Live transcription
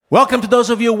Welcome to those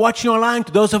of you watching online,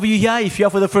 to those of you here. If you're here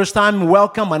for the first time,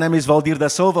 welcome. My name is Valdir da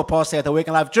Silva, pastor at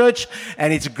Awaken Life Church,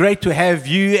 and it's great to have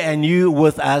you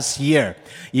with us here.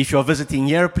 If you're visiting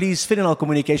here, please fill in our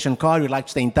communication card. We'd like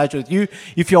to stay in touch with you.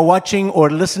 If you're watching or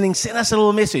listening, send us a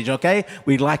little message, okay?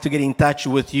 We'd like to get in touch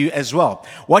with you as well.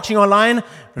 Watching online,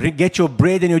 get your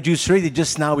bread and your juice ready.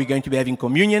 Just now we're going to be having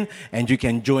communion, and you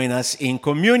can join us in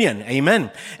communion.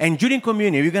 Amen. And during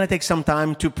communion, we're going to take some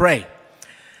time to pray,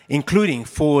 including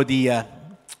for the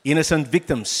innocent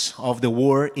victims of the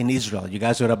war in Israel. You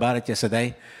guys heard about it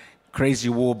yesterday. Crazy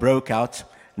war broke out.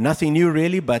 Nothing new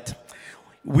really, but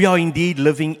we are indeed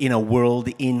living in a world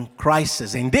in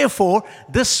crisis. And therefore,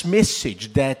 this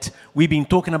message that we've been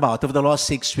talking about over the last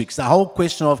 6 weeks, the whole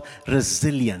question of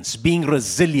resilience, being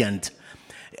resilient,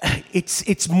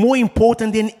 it's more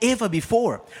important than ever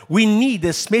before. We need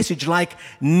this message like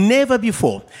never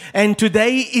before. And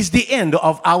today is the end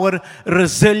of our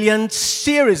resilience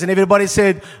series. And everybody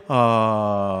said,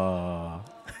 all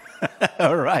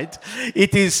right.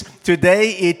 Today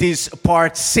it is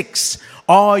part 6.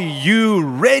 Are you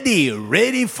ready?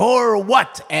 Ready for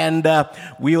what? And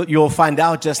you'll find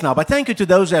out just now. But thank you to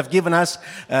those who have given us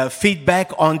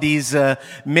feedback on these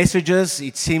messages.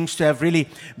 It seems to have really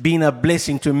been a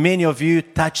blessing to many of you,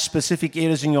 touched specific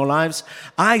areas in your lives.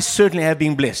 I certainly have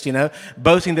been blessed,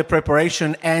 both in the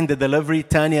preparation and the delivery,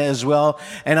 Tanya as well.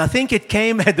 And I think it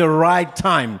came at the right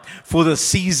time for the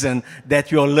season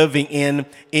that you're living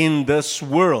in this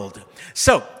world.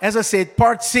 So, as I said,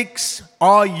 part 6,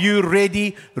 are you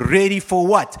ready? Ready for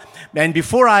what? And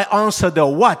before I answer the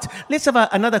what, let's have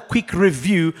another quick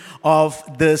review of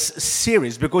this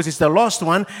series, because it's the last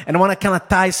one, and I want to kind of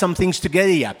tie some things together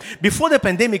here. Before the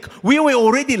pandemic, we were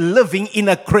already living in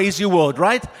a crazy world,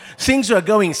 right? Things were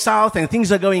going south and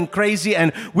things are going crazy,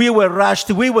 and we were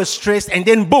rushed, we were stressed, and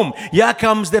then boom, here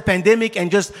comes the pandemic and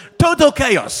just total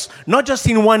chaos, not just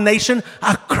in one nation,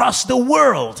 across the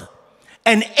world.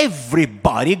 And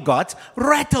everybody got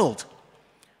rattled.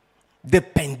 The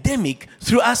pandemic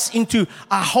threw us into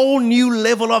a whole new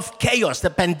level of chaos. The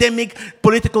pandemic,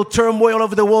 political turmoil all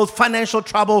over the world, financial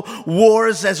trouble,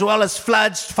 wars, as well as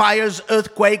floods, fires,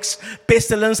 earthquakes,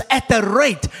 pestilence at a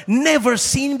rate never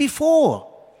seen before.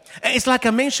 It's like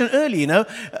I mentioned earlier,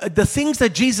 the things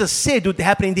that Jesus said would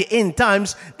happen in the end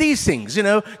times, these things,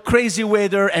 crazy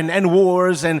weather and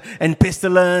wars and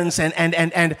pestilence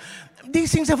and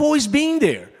these things have always been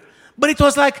there. But it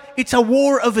was like, it's a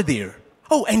war over there.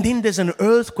 Oh, and then there's an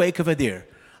earthquake over there.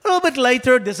 A little bit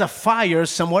later, there's a fire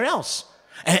somewhere else.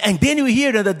 And then you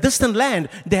hear in the distant land,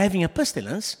 they're having a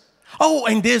pestilence. Oh,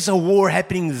 and there's a war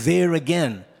happening there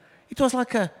again. It was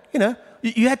like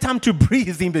you had time to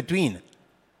breathe in between.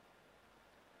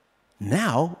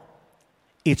 Now,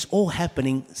 it's all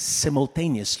happening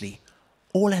simultaneously,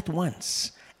 all at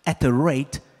once, at a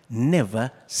rate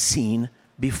never seen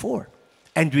before.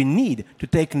 And we need to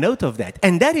take note of that.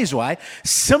 And that is why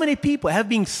so many people have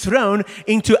been thrown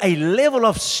into a level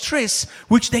of stress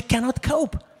which they cannot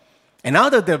cope. And now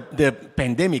that the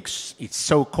pandemic, it's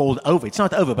so-called over. It's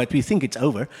not over, but we think it's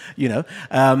over,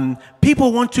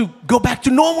 people want to go back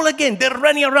to normal again. They're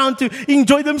running around to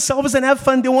enjoy themselves and have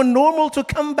fun. They want normal to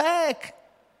come back.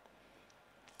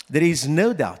 There is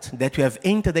no doubt that we have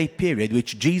entered a period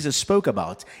which Jesus spoke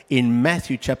about in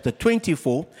Matthew chapter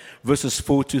 24, verses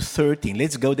 4 to 13.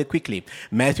 Let's go there quickly.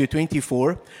 Matthew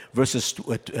 24, verses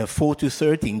 4 to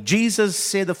 13. Jesus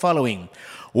said the following: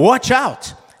 watch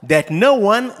out that no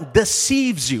one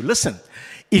deceives you. Listen,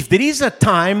 if there is a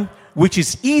time which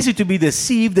is easy to be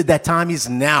deceived, that time is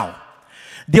now.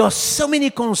 There are so many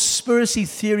conspiracy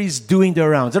theories doing the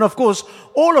rounds. And of course,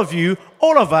 all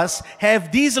of us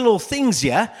have these little things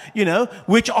here,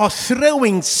 which are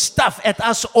throwing stuff at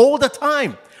us all the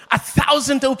time.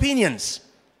 1,000 opinions.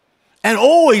 And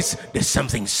always, there's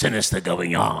something sinister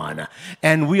going on.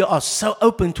 And we are so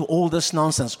open to all this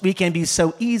nonsense. We can be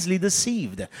so easily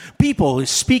deceived. People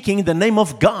speaking in the name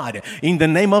of God, in the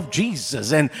name of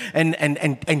Jesus, and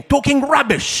talking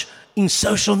rubbish in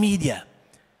social media.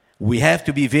 We have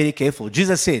to be very careful.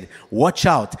 Jesus said, watch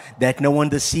out that no one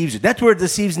deceives you. That word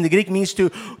deceives in the Greek means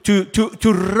to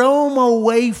roam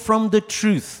away from the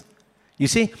truth. You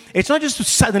see, it's not just to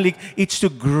suddenly, it's to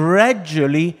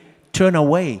gradually turn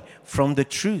away from the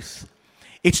truth.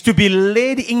 It's to be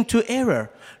led into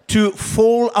error, to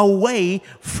fall away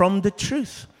from the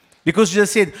truth. Because Jesus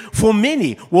said, for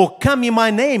many will come in my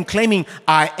name claiming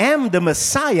I am the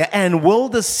Messiah and will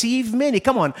deceive many.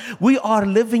 Come on, we are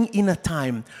living in a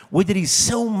time where there is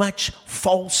so much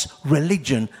false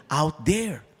religion out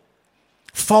there.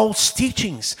 False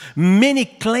teachings, many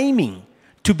claiming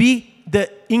to be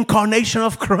the incarnation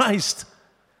of Christ.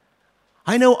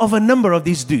 I know of a number of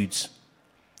these dudes.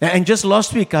 And just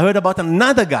last week, I heard about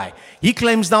another guy. He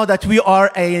claims now that we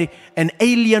are an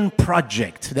alien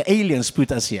project. The aliens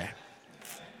put us here.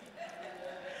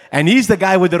 And he's the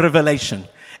guy with the revelation.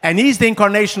 And he's the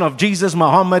incarnation of Jesus,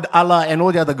 Muhammad, Allah, and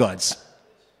all the other gods.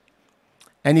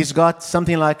 And he's got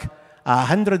something like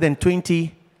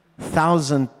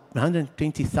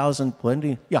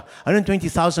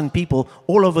 120,000 people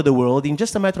all over the world in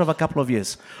just a matter of a couple of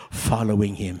years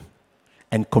following him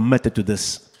and committed to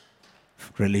this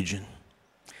religion.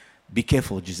 Be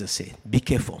careful, Jesus said. Be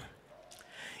careful.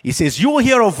 He says, you will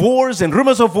hear of wars and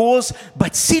rumors of wars,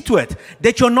 but see to it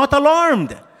that you're not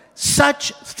alarmed.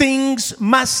 Such things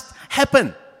must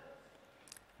happen.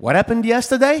 What happened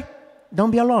yesterday?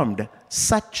 Don't be alarmed.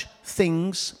 Such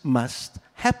things must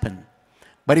happen.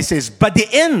 But he says, but the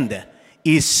end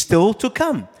is still to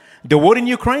come. The war in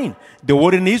Ukraine, the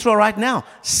war in Israel right now.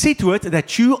 See to it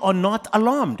that you are not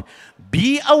alarmed.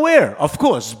 Be aware, of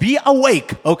course. Be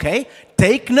awake, okay?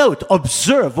 Take note.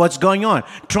 Observe what's going on.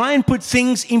 Try and put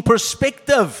things in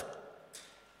perspective.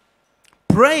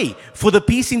 Pray for the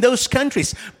peace in those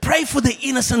countries. Pray for the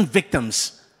innocent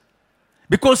victims.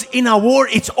 Because in a war,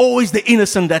 it's always the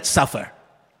innocent that suffer.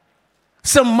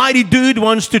 Some mighty dude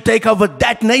wants to take over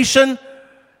that nation,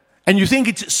 and you think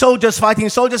it's soldiers fighting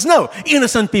soldiers. No,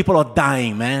 innocent people are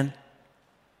dying, man.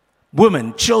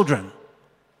 Women, children,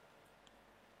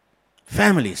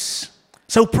 families.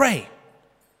 So pray.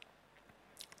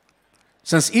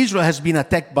 Since Israel has been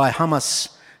attacked by Hamas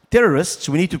terrorists,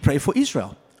 we need to pray for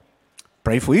Israel.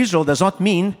 Pray for Israel does not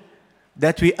mean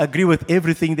that we agree with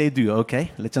everything they do,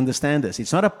 okay? Let's understand this.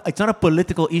 It's not a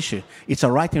political issue. It's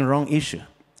a right and wrong issue.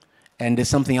 And there's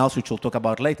something else which we'll talk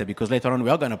about later, because later on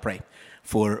we are going to pray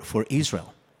for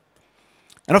Israel.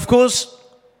 And of course,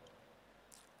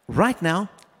 right now,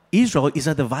 Israel is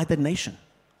a divided nation.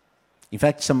 In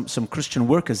fact, some Christian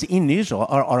workers in Israel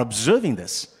are observing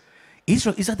this.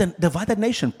 Israel is a divided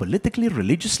nation, politically,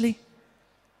 religiously.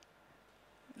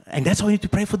 And that's why we need to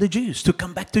pray for the Jews to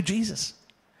come back to Jesus.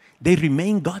 They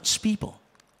remain God's people.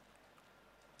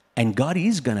 And God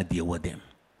is going to deal with them.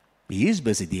 He is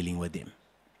busy dealing with them.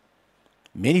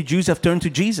 Many Jews have turned to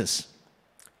Jesus.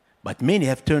 But many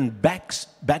have turned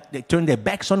their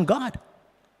backs on God.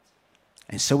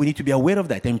 And so we need to be aware of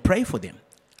that and pray for them.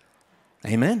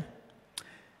 Amen.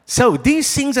 So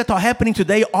these things that are happening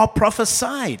today are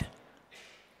prophesied.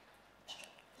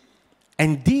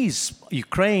 And these,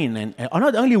 Ukraine, and are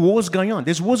not only wars going on.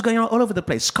 There's wars going on all over the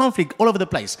place. Conflict all over the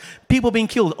place. People being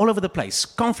killed all over the place.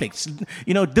 Conflicts,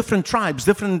 different tribes,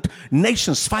 different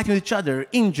nations fighting with each other.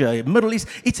 India, Middle East.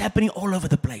 It's happening all over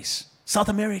the place. South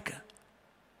America.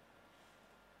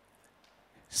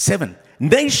 7.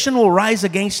 Nation will rise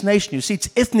against nation. You see, it's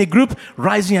ethnic group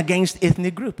rising against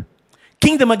ethnic group.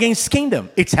 Kingdom against kingdom.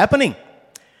 It's happening.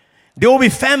 There will be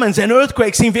famines and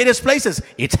earthquakes in various places.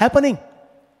 It's happening.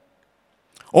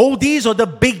 All these are the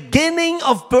beginning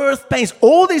of birth pains.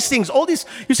 All these things,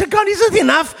 you say, God, is it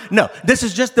enough? No, this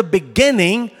is just the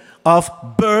beginning of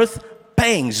birth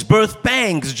pangs. Birth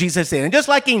pangs, Jesus said. And just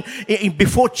like in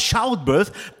before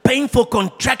childbirth, painful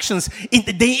contractions,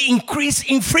 they increase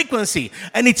in frequency.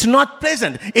 And it's not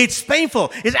pleasant. It's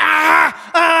painful. It's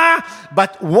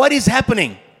But what is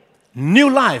happening? New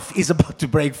life is about to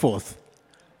break forth.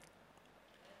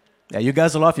 Yeah, you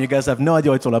guys are laughing. You guys have no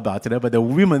idea what it's all about, but the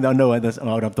women don't know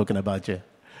what I'm talking about. Yeah.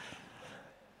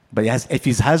 But if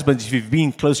his husband, if you've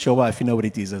been close to your wife, you know what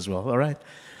it is as well, all right?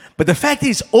 But the fact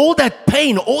is, all that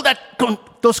pain,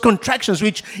 those contractions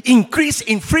which increase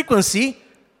in frequency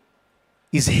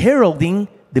is heralding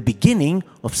the beginning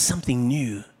of something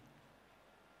new.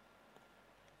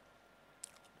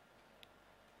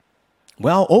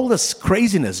 Well, all this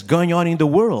craziness going on in the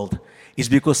world is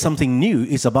because something new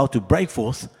is about to break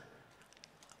forth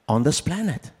on this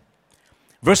planet.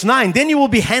 Verse 9, then you will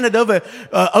be handed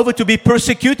over to be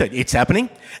persecuted. It's happening.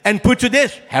 And put to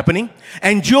death. Happening.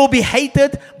 And you'll be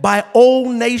hated by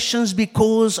all nations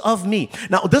because of me.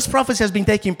 Now, this prophecy has been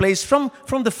taking place from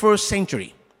the first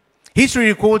century. History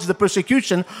records the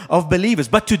persecution of believers.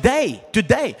 But today,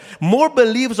 more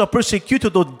believers are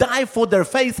persecuted or die for their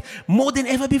faith more than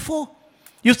ever before.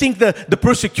 You think the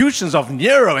persecutions of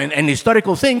Nero and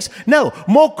historical things? No,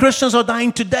 more Christians are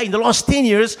dying today in the last 10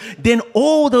 years than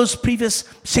all those previous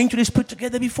centuries put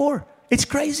together before. It's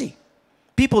crazy.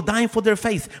 People dying for their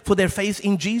faith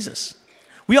in Jesus.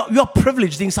 We are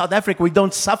privileged in South Africa. We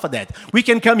don't suffer that. We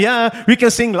can come here, we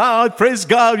can sing loud, praise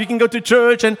God, we can go to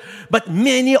church, but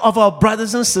many of our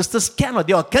brothers and sisters cannot.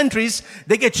 There are countries,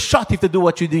 they get shot if they do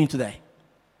what you're doing today.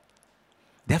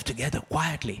 They have to gather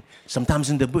quietly, sometimes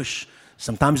in the bush,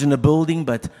 sometimes in a building,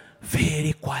 but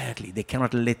very quietly. They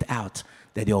cannot let out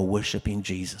that they are worshiping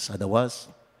Jesus. Otherwise,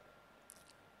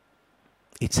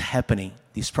 it's happening.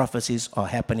 These prophecies are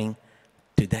happening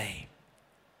today.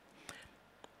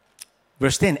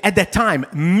 Verse 10, at that time,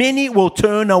 many will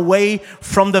turn away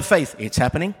from the faith. It's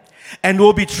happening. And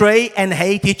will betray and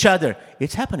hate each other.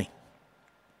 It's happening.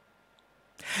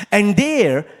 And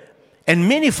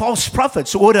many false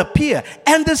prophets would appear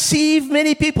and deceive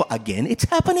many people. Again, it's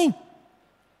happening.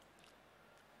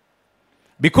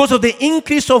 Because of the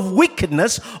increase of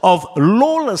wickedness, of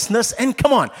lawlessness, and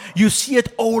come on, you see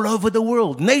it all over the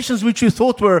world. Nations which you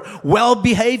thought were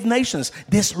well-behaved nations,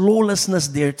 there's lawlessness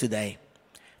there today.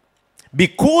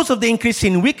 Because of the increase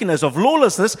in wickedness of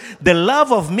lawlessness, the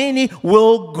love of many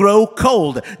will grow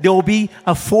cold. There will be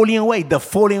a falling away, the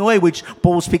falling away which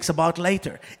Paul speaks about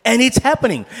later. And it's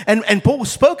happening. And Paul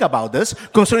spoke about this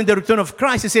concerning the return of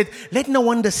Christ. He said, let no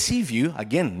one deceive you,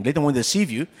 again, let no one deceive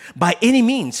you by any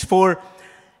means, for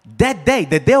that day,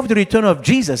 the day of the return of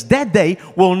Jesus, that day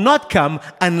will not come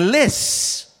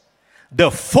unless the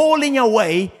falling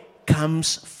away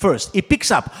comes first. It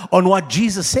picks up on what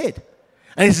Jesus said.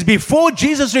 And it's before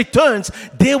Jesus returns,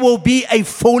 there will be a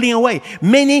falling away.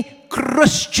 Many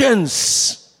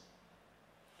Christians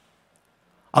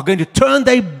are going to turn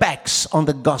their backs on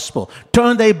the gospel,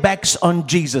 turn their backs on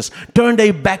Jesus, turn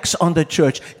their backs on the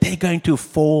church. They're going to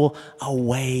fall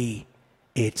away.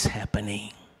 It's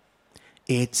happening.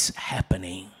 It's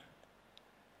happening.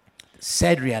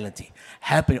 Sad reality.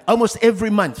 Happening. Almost every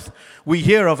month we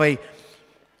hear of a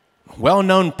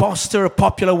well-known pastor,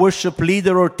 popular worship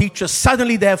leader or teacher.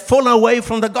 Suddenly they have fallen away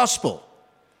from the gospel.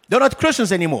 They're not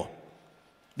Christians anymore.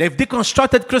 They've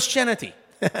deconstructed Christianity.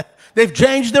 They've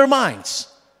changed their minds.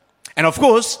 And of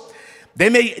course, they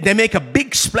make a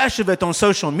big splash of it on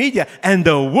social media, and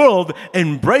the world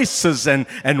embraces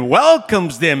and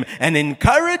welcomes them and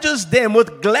encourages them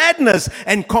with gladness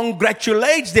and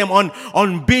congratulates them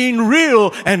on being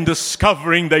real and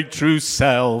discovering their true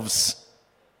selves.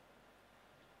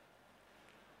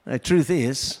 The truth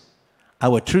is,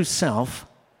 our true self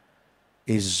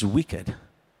is wicked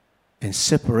and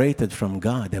separated from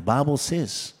God. The Bible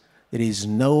says there is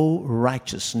no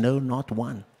righteous, no, not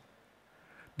one.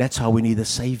 That's how we need a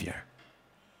Savior.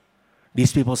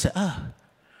 These people say,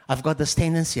 I've got this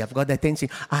tendency, I've got that tendency.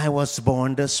 I was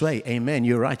born this way. Amen,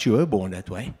 you're right, you were born that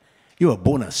way. You were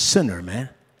born a sinner, man,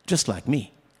 just like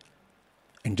me.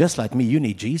 And just like me, you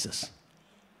need Jesus.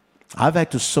 I've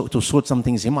had to sort some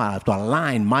things in my life, to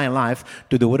align my life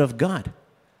to the Word of God.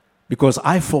 Because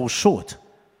I fall short.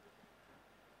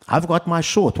 I've got my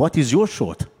short. What is your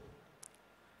short?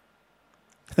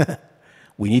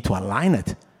 We need to align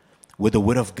it with the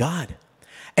Word of God.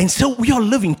 And so we are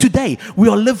living today. We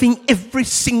are living every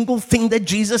single thing that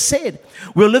Jesus said.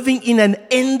 We're living in an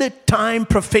end time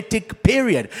prophetic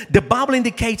period. The Bible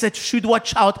indicates that you should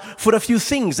watch out for a few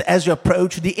things as you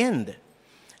approach the end.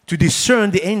 To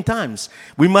discern the end times,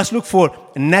 we must look for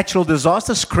natural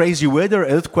disasters, crazy weather,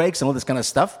 earthquakes, and all this kind of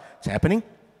stuff. It's happening.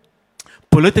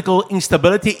 Political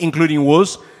instability, including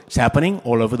wars, it's happening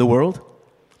all over the world.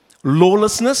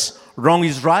 Lawlessness, wrong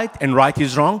is right and right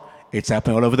is wrong. It's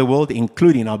happening all over the world,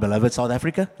 including our beloved South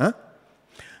Africa.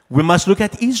 We must look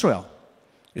at Israel.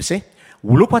 You see?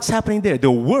 Look what's happening there.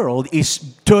 The world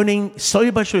is turning,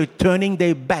 slowly but surely, turning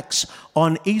their backs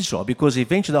on Israel, because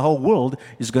eventually the whole world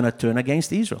is going to turn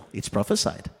against Israel. It's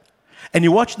prophesied. And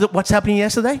you watch what's happening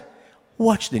yesterday?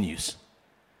 Watch the news.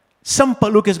 Some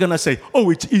paluk is going to say,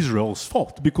 it's Israel's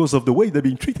fault because of the way they've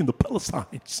been treating the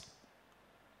Palestinians.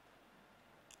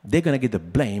 They're going to get the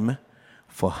blame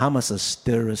for Hamas's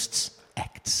terrorist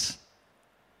acts.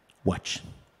 Watch.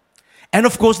 And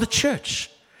of course the church.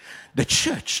 The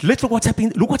church. Look what's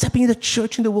happening in the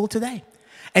church in the world today.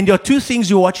 And there are two things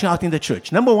you're watching out in the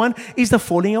church. Number one is the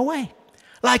falling away.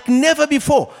 Like never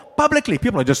before. Publicly,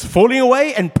 people are just falling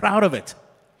away and proud of it.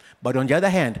 But on the other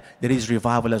hand, there is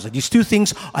revival as well. These two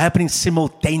things are happening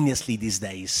simultaneously these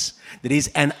days. There is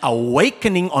an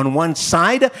awakening on one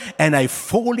side and a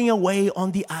falling away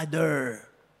on the other.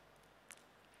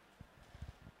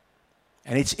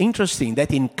 And it's interesting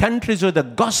that in countries where the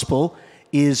gospel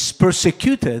is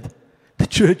persecuted, the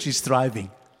church is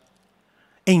thriving.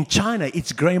 In China,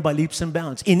 it's growing by leaps and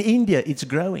bounds. In India, it's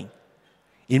growing.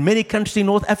 In many countries in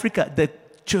North Africa, the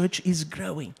church is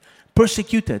growing.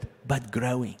 Persecuted, but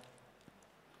growing.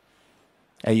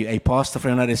 A pastor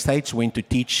from the United States went to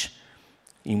teach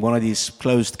in one of these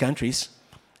closed countries.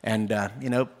 And,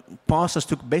 pastors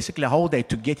took basically a whole day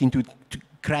to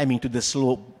cram into this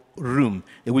little room.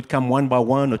 They would come one by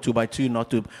one or two by two, not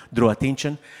to draw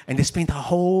attention. And they spent a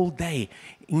whole day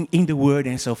in the Word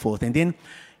and so forth. And then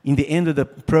In the end of the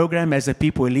program, as the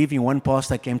people were leaving, one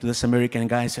pastor came to this American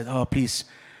guy and said, "Oh, please,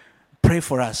 pray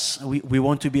for us. We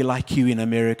want to be like you in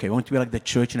America. We want to be like the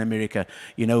church in America,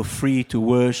 free to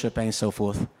worship and so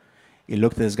forth." He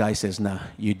looked at this guy and says, "No,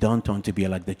 you don't want to be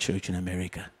like the church in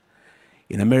America.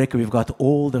 In America, we've got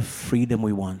all the freedom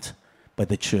we want, but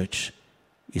the church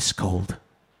is cold.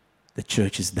 The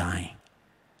church is dying.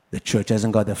 The church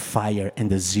hasn't got the fire and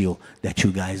the zeal that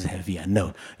you guys have here.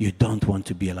 No, you don't want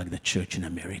to be like the church in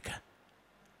America."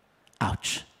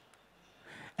 Ouch.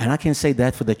 And I can say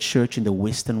that for the church in the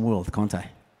Western world, can't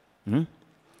I?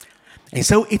 And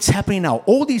so it's happening now.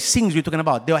 All these things we're talking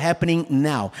about, they're happening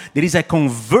now. There is a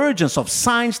convergence of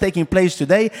signs taking place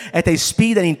today at a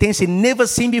speed and intensity never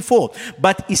seen before.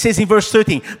 But it says in verse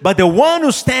 13, "But the one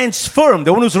who stands firm,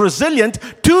 the one who's resilient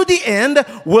to the end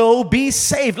will be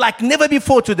saved." Like never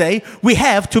before today, we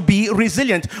have to be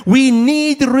resilient. We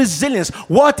need resilience.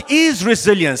 What is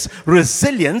resilience?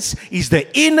 Resilience is the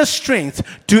inner strength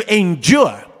to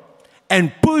endure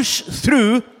and push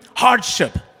through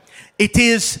hardship. It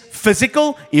is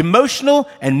physical, emotional,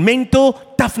 and mental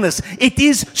toughness. It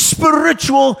is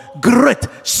spiritual grit.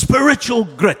 Spiritual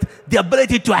grit. The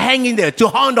ability to hang in there, to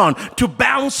hold on, to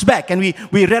bounce back. And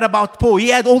we read about Paul. He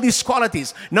had all these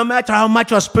qualities. No matter how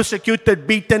much was persecuted,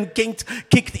 beaten,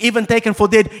 kicked, even taken for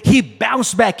dead, he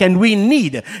bounced back. And we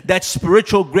need that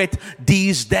spiritual grit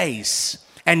these days.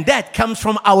 And that comes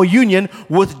from our union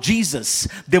with Jesus.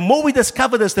 The more we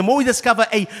discover this, the more we discover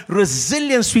a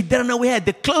resilience we didn't know we had.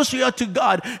 The closer we are to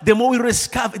God, the more we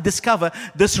discover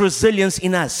this resilience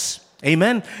in us.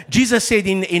 Amen. Jesus said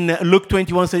in Luke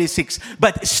 21:36,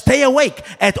 "But stay awake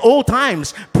at all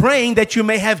times, praying that you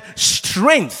may have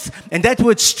strength." And that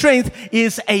word strength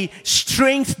is a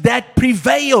strength that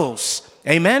prevails.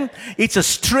 Amen. It's a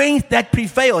strength that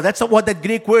prevails. That's what that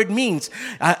Greek word means.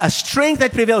 A strength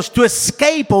that prevails to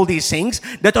escape all these things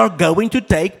that are going to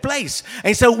take place.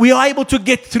 And so we are able to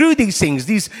get through these things,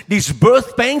 these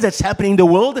birth pains that's happening in the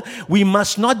world. We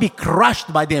must not be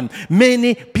crushed by them.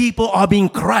 Many people are being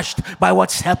crushed by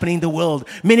what's happening in the world.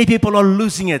 Many people are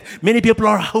losing it. Many people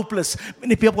are hopeless.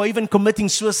 Many people are even committing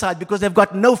suicide because they've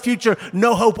got no future,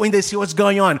 no hope when they see what's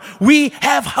going on. We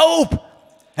have hope.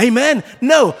 Amen.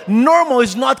 No, normal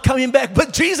is not coming back,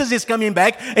 but Jesus is coming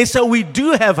back. And so we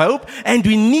do have hope, and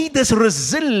we need this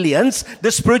resilience,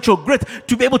 the spiritual grit,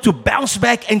 to be able to bounce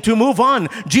back and to move on.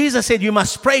 Jesus said you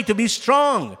must pray to be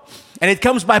strong. And it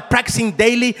comes by practicing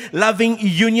daily loving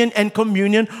union and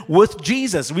communion with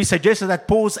Jesus. We suggested that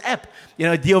Paul's app,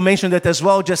 Dio mentioned that as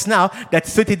well just now, that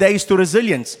 30 Days to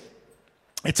Resilience.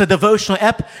 It's a devotional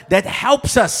app that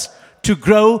helps us to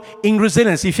grow in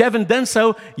resilience. If you haven't done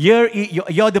so, here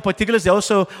are the particulars. They're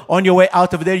also on your way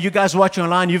out of there. You guys watching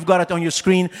online, you've got it on your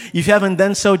screen. If you haven't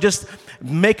done so, just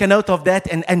make a note of that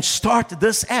and start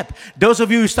this app. Those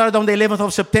of you who started on the 11th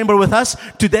of September with us,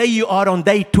 today you are on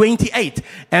day 28.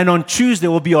 And on Tuesday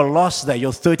will be your last day,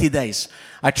 your 30 days.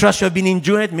 I trust you have been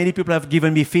enjoying it. Many people have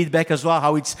given me feedback as well,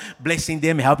 how it's blessing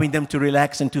them, helping them to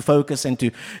relax and to focus and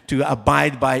to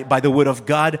abide by the Word of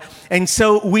God. And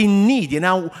so we need,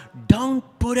 don't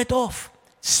put it off.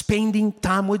 Spending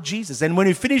time with Jesus. And when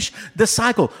you finish the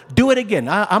cycle, do it again.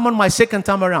 I'm on my second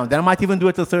time around. And I might even do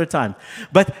it the third time.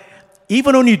 But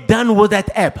even when you're done with that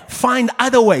app, find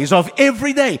other ways of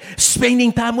every day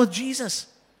spending time with Jesus.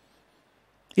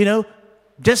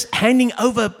 Just handing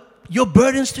over your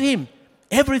burdens to Him.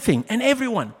 Everything and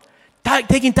everyone.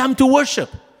 Taking time to worship.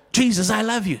 Jesus, I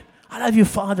love you. I love you,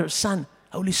 Father, Son,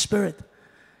 Holy Spirit.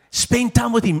 Spend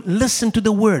time with Him. Listen to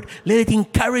the Word. Let it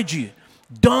encourage you.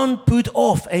 Don't put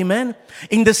off. Amen.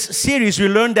 In this series, we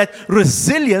learned that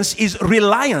resilience is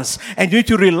reliance. And you need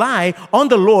to rely on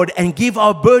the Lord and give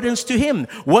our burdens to Him.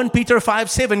 1 Peter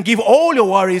 5:7, give all your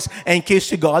worries and cares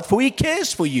to God, for He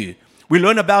cares for you. We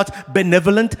learn about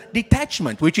benevolent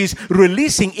detachment, which is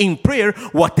releasing in prayer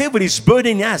whatever is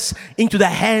burdening us into the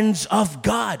hands of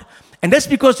God. And that's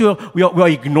because we are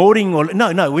ignoring. We are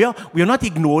not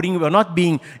ignoring. We are not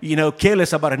being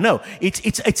careless about it. No,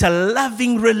 it's a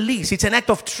loving release. It's an act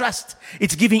of trust.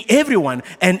 It's giving everyone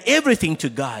and everything to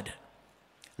God.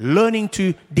 Learning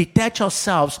to detach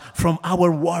ourselves from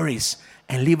our worries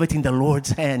and leave it in the Lord's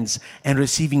hands and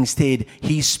receiving instead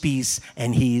His peace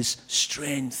and His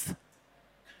strength.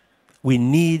 We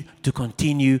need to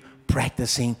continue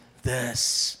practicing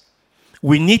this.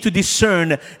 We need to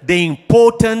discern the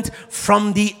important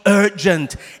from the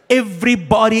urgent.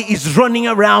 Everybody is running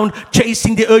around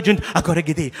chasing the urgent. I've got to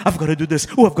get there. I've got to do this.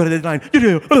 Oh, I've got a deadline.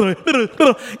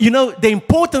 The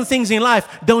important things in life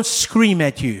don't scream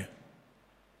at you.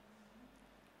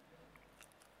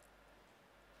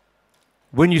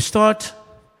 When you start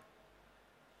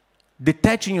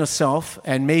detaching yourself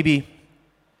and maybe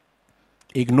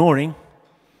ignoring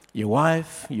your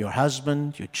wife, your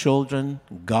husband, your children,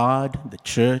 God, the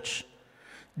church,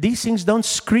 these things don't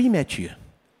scream at you,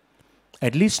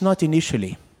 at least not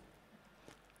initially.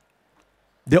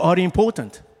 They are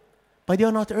important, but they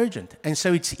are not urgent, and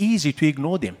so it's easy to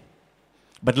ignore them.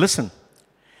 But listen,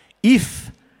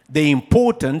 if the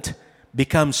important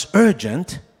becomes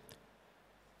urgent,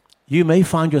 you may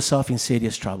find yourself in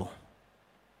serious trouble.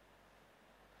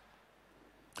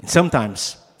 And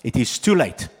sometimes it is too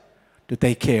late to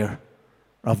take care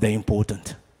of the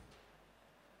important.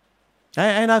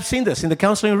 And I've seen this in the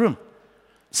counseling room.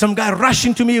 Some guy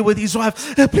rushing to me with his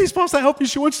wife, please, Pastor, help me,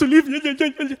 she wants to leave.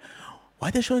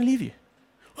 Why does she want to leave you?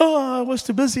 Oh, I was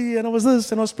too busy, and I was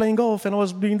this, and I was playing golf, and I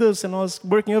was doing this, and I was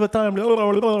working overtime.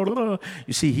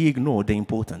 You see, he ignored the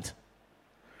important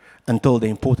until the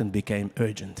important became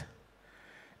urgent.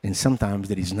 And sometimes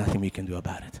there is nothing we can do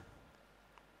about it.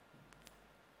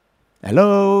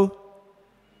 Hello?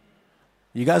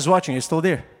 You guys watching, you're still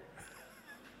there?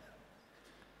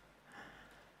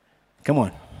 Come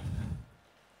on.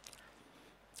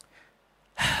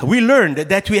 We learned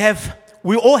that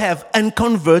we all have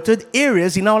unconverted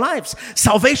areas in our lives.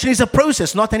 Salvation is a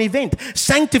process, not an event.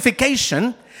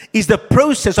 Sanctification is the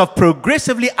process of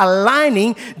progressively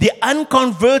aligning the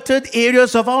unconverted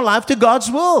areas of our life to God's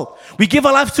will. We give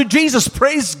our life to Jesus,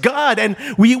 praise God, and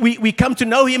we come to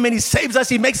know Him, and He saves us.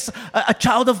 He makes us a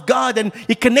child of God, and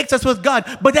He connects us with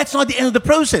God. But that's not the end of the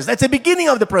process. That's the beginning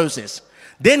of the process.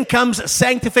 Then comes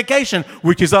sanctification,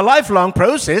 which is a lifelong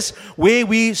process where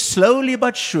we slowly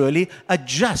but surely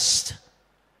adjust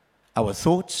our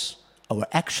thoughts, our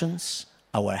actions,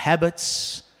 our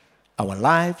habits, our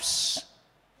lives,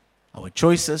 our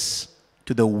choices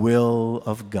to the will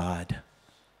of God.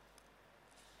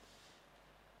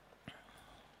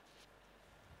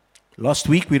 Last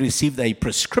week we received a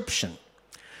prescription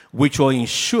which will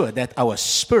ensure that our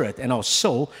spirit and our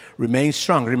soul remain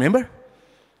strong. Remember?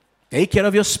 Take care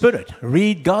of your spirit.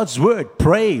 Read God's word.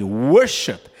 Pray.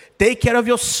 Worship. Take care of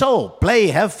your soul. Play.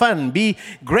 Have fun. Be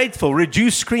grateful.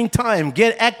 Reduce screen time.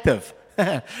 Get active.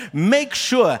 Make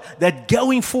sure that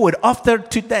going forward, after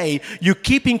today, you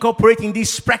keep incorporating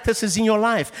these practices in your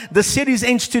life. The series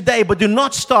ends today, but do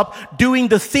not stop doing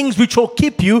the things which will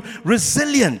keep you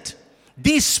resilient.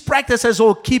 These practices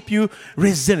will keep you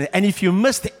resilient. And if you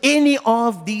missed any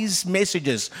of these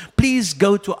messages, please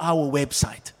go to our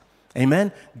website.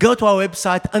 Amen. Go to our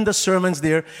website under sermons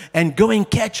there and go and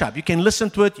catch up. You can listen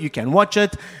to it. You can watch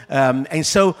it. And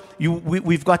so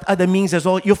we've got other means as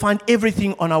well. You'll find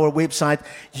everything on our website.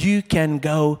 You can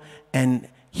go and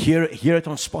hear it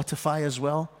on Spotify as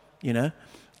well. You know,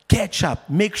 catch up.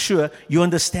 Make sure you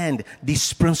understand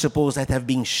these principles that have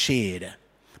been shared.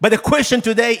 But the question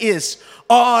today is,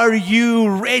 are you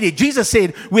ready? Jesus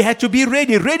said we had to be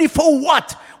ready. Ready for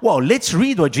what? Well, let's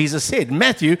read what Jesus said.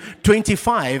 Matthew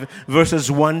 25, verses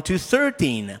 1 to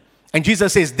 13. And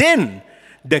Jesus says, then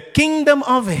the kingdom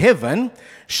of heaven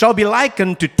shall be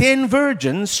likened to 10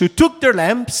 virgins who took their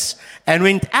lamps and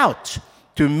went out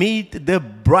to meet the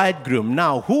bridegroom.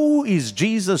 Now, who is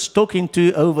Jesus talking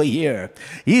to over here?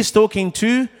 He's talking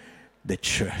to the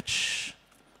church.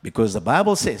 Because the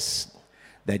Bible says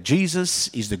that Jesus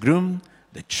is the groom,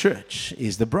 the church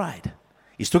is the bride.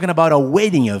 He's talking about a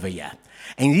wedding over here.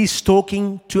 And He's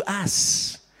talking to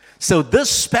us. So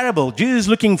this parable, Jesus is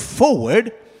looking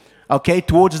forward,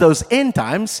 towards those end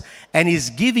times, and He's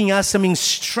giving us some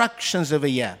instructions over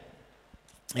here.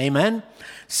 Amen?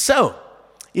 So,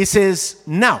 He says,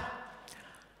 now,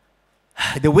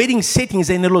 the wedding setting is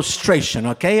an illustration,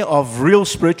 of real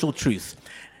spiritual truth.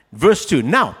 Verse 2,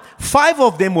 now, 5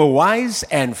 of them were wise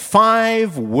and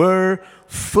 5 were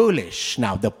foolish.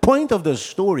 Now, the point of the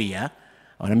story here,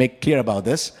 I want to make clear about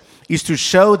this, is to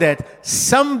show that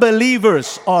some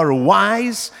believers are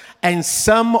wise and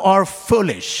some are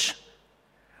foolish.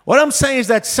 What I'm saying is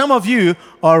that some of you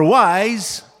are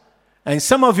wise and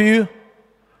some of you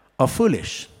are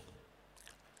foolish.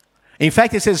 In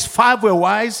fact, it says 5 were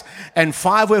wise and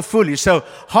 5 were foolish. So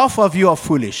half of you are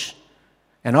foolish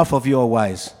and half of you are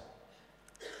wise.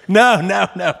 No.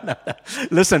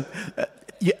 Listen,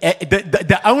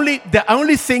 the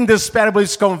only thing this parable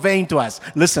is conveying to us,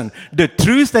 listen, the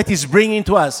truth that is bringing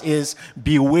to us is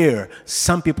beware.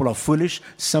 Some people are foolish,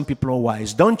 some people are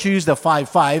wise. Don't use the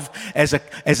 5-5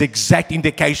 as exact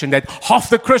indication that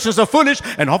half the Christians are foolish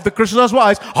and half the Christians are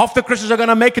wise. Half the Christians are going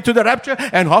to make it to the rapture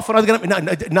and half are not going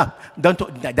to. No,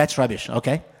 don't. That's rubbish.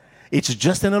 Okay, it's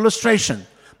just an illustration.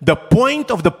 The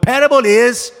point of the parable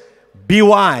is be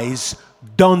wise,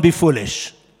 don't be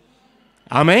foolish.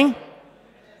 Amen.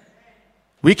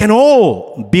 We can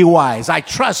all be wise. I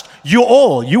trust you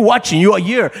all. You watching, you are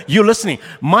here, you listening.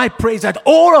 My prayer is that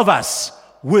all of us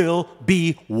will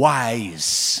be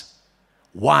wise.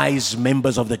 Wise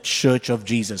members of the church of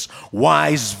Jesus.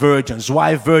 Wise virgins.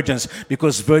 Why virgins?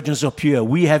 Because virgins are pure.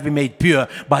 We have been made pure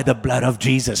by the blood of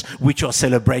Jesus, which you're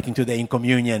celebrating today in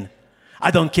communion. I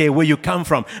don't care where you come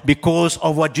from, because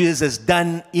of what Jesus has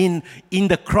done in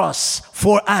the cross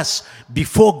for us.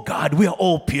 Before God, we are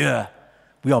all pure.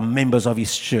 We are members of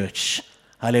His church.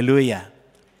 Hallelujah.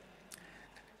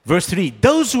 Verse 3,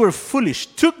 those who were foolish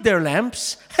took their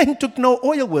lamps and took no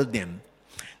oil with them.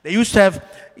 They used to have,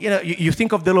 you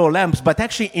think of the little lamps, but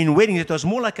actually in weddings it was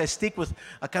more like a stick with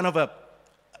a kind of a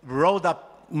rolled up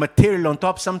material on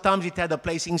top. Sometimes it had a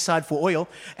place inside for oil,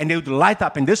 and they would light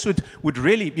up, and this would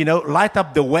really, light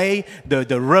up the way,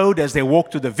 the road as they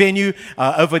walked to the venue.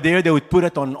 Over there, they would put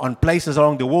it on places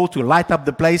along the wall to light up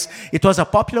the place. It was a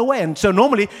popular way, and so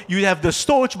normally you'd have the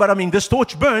torch, but this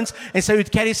torch burns, and so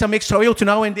you'd carry some extra oil to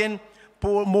now and then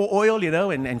pour more oil,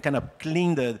 and kind of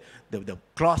clean the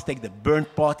cloth, take the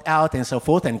burnt part out and so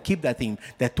forth, and keep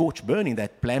that torch burning,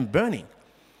 that lamp burning.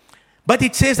 But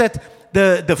it says that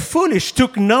the foolish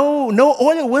took no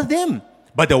oil with them,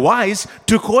 but the wise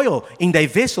took oil in their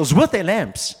vessels with their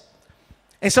lamps.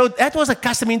 And so that was a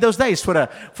custom in those days for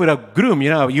a groom.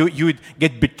 You would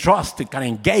get betrothed and kind of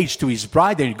engaged to his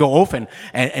bride, and you'd go off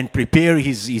and prepare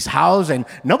his house, and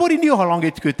nobody knew how long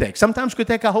it could take. Sometimes it could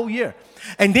take a whole year.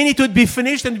 And then it would be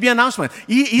finished and be an announcement.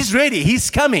 He's ready.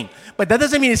 He's coming. But that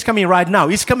doesn't mean he's coming right now.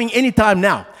 He's coming anytime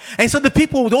now. And so the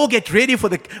people would all get ready for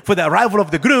the arrival of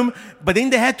the groom, but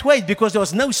then they had to wait because there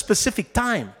was no specific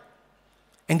time.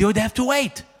 And they would have to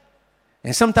wait.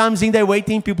 And sometimes in their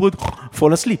waiting, people would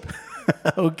fall asleep.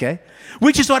 Okay.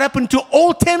 Which is what happened to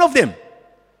all 10 of them.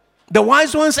 The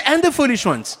wise ones and the foolish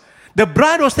ones. The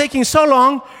bride was taking so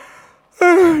long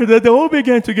that they all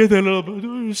began to get a little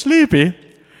bit sleepy.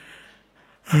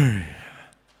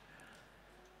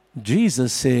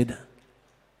 Jesus said,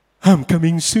 I'm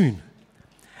coming soon.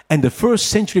 And the first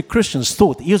century Christians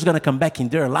thought He was going to come back in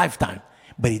their lifetime,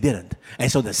 but He didn't.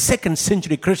 And so the second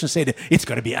century Christians said, it's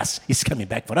going to be us. He's coming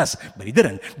back for us, but He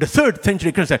didn't. The third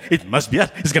century Christians said, it must be us.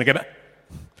 He's going to come back.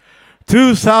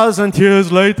 2,000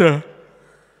 years later,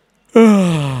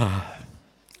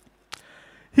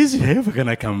 is He ever going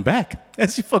to come back?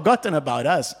 Has He forgotten about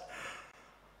us?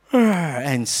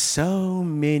 And so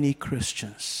many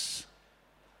Christians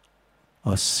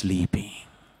are sleeping.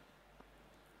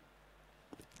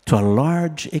 To a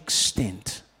large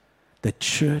extent, the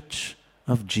church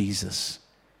of Jesus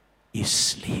is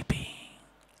sleeping.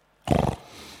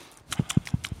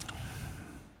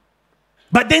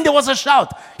 But then there was a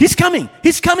shout. He's coming.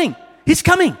 He's coming. He's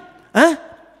coming. Huh?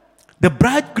 The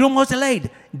bridegroom was delayed.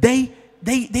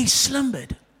 They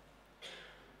slumbered.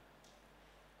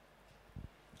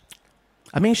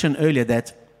 I mentioned earlier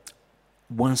that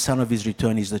one sign of His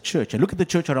return is the church. And look at the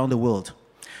church around the world.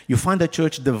 You find the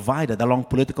church divided along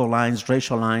political lines,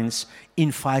 racial lines,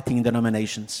 infighting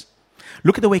denominations.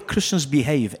 Look at the way Christians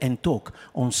behave and talk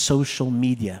on social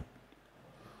media.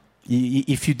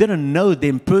 If you didn't know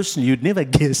them personally, you'd never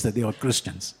guess that they are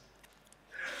Christians.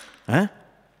 Huh?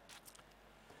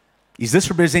 Is this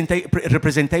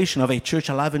representation of a church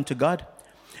alive unto God?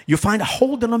 You find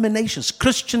whole denominations,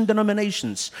 Christian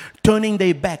denominations, turning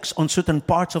their backs on certain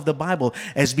parts of the Bible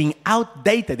as being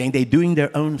outdated, and they're doing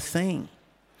their own thing.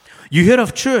 You hear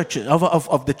of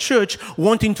the church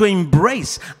wanting to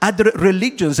embrace other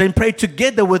religions and pray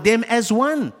together with them as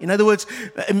one. In other words,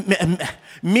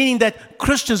 meaning that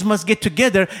Christians must get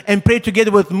together and pray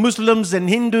together with Muslims and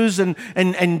Hindus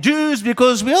and Jews,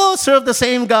 because we all serve the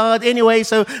same God anyway,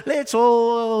 so let's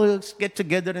all get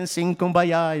together and sing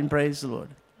Kumbaya and praise the Lord.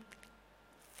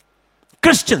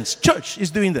 Christians, church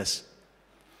is doing this.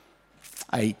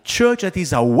 A church that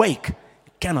is awake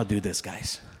cannot do this,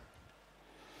 guys.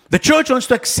 The church wants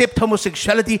to accept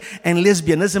homosexuality and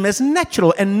lesbianism as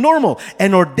natural and normal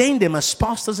and ordain them as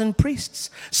pastors and priests.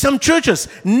 Some churches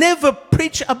never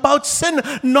preach about sin,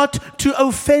 not to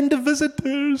offend the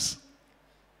visitors.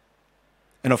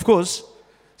 And of course,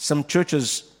 some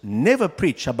churches never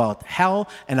preach about hell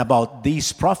and about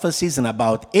these prophecies and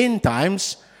about end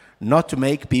times, not to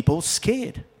make people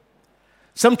scared.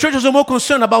 Some churches are more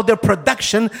concerned about their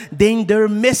production than their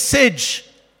message.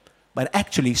 But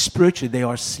actually, spiritually, they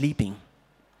are sleeping.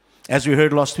 As we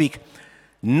heard last week,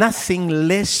 nothing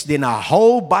less than a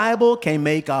whole Bible can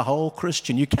make a whole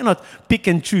Christian. You cannot pick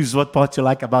and choose what part you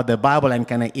like about the Bible and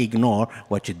kind of ignore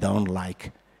what you don't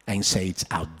like and say it's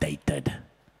outdated.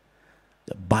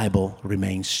 The Bible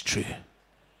remains true.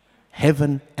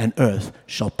 Heaven and earth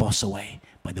shall pass away,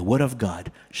 but the word of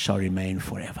God shall remain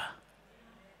forever.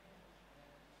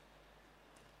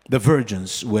 the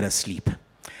virgins were asleep.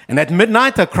 And at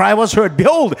midnight a cry was heard,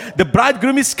 "Behold, the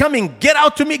bridegroom is coming. Get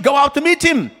out to meet, go out to meet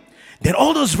him." Then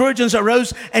all those virgins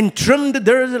arose and trimmed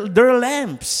their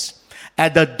lamps.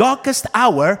 At the darkest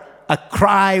hour, a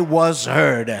cry was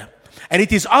heard. And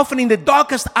it is often in the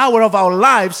darkest hour of our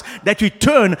lives that we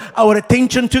turn our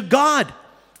attention to God,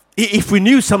 if we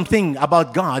knew something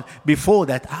about God before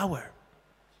that hour.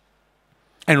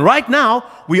 And right now,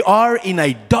 we are in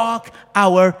a dark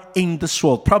hour in this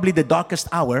world, probably the darkest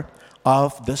hour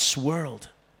of this world.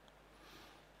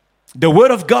 The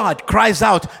Word of God cries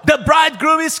out, "The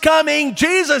bridegroom is coming,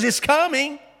 Jesus is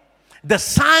coming." The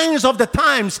signs of the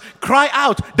times cry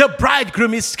out, "The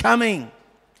bridegroom is coming."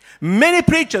 Many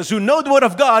preachers who know the Word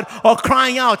of God are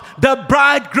crying out, "The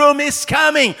bridegroom is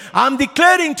coming." I'm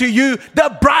declaring to you,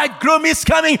 the bridegroom is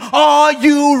coming. Are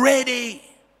you ready?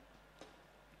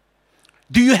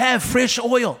 Do you have fresh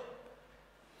oil?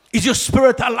 Is your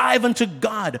spirit alive unto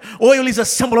God? Oil is a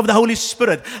symbol of the Holy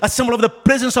Spirit, a symbol of the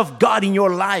presence of God in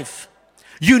your life.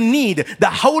 You need the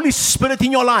Holy Spirit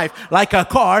in your life, like a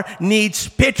car needs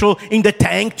petrol in the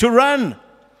tank to run,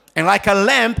 and like a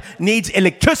lamp needs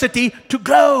electricity to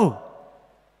glow.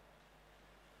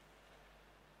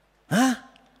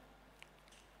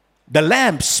 The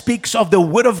lamp speaks of the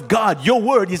Word of God. Your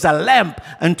word is a lamp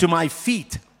unto my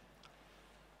feet.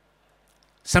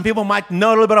 Some people might know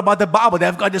a little bit about the Bible.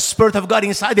 They've got the Spirit of God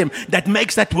inside them that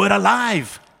makes that word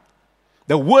alive.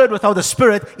 The Word without the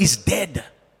Spirit is dead.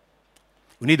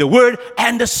 We need the Word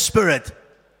and the Spirit.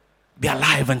 Be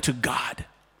alive unto God.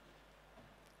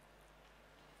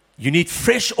 You need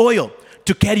fresh oil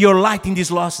to carry your light in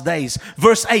these last days.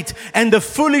 Verse 8, "And the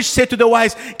foolish said to the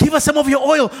wise, 'Give us some of your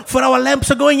oil, for our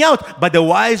lamps are going out.' But the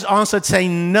wise answered,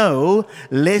 saying, 'No,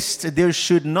 lest there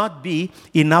should not be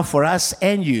enough for us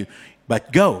and you.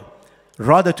 But go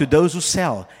rather to those who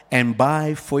sell and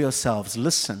buy for yourselves.'"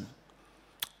 Listen,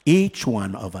 each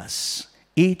one of us,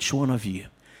 each one of you,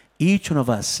 each one of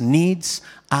us needs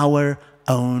our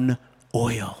own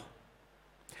oil.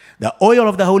 The oil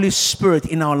of the Holy Spirit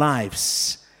in our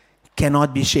lives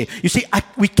cannot be shared. You see,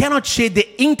 we cannot share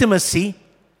the intimacy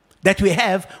that we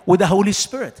have with the Holy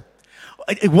Spirit.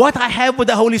 What I have with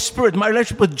the Holy Spirit, my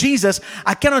relationship with Jesus,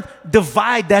 I cannot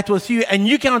divide that with you, and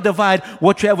you cannot divide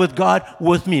what you have with God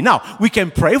with me. Now, we can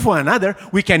pray for one another.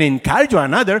 We can encourage one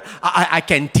another. I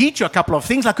can teach you a couple of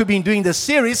things like we've been doing this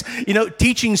series,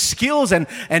 teaching skills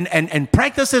and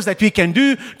practices that we can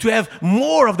do to have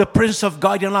more of the presence of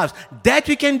God in our lives. That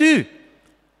we can do.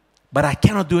 But I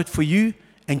cannot do it for you,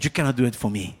 and you cannot do it for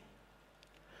me.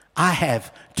 I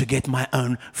have to get my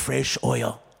own fresh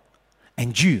oil.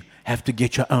 And you have to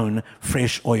get your own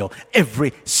fresh oil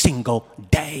every single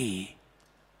day.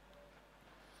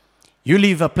 You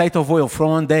leave a plate of oil from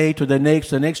one day to the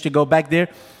next, you go back there,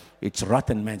 it's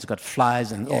rotten, man. It's got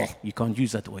flies and you can't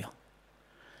use that oil.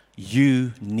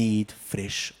 You need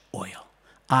fresh oil.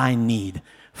 I need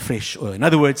fresh oil. In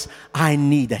other words, I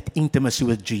need that intimacy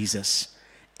with Jesus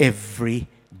every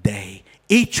day.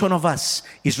 Each one of us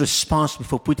is responsible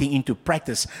for putting into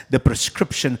practice the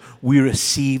prescription we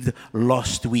received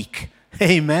last week.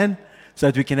 Amen? So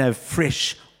that we can have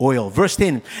fresh oil. Verse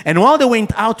 10, "And while they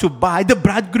went out to buy, the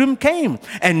bridegroom came,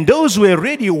 and those who were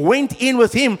ready went in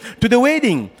with him to the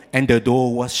wedding, and the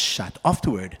door was shut."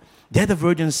 Afterward, the other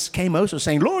virgins came also,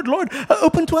 saying, "Lord, Lord,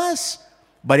 open to us."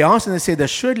 But he answered and said,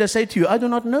 "Assuredly I say to you, I do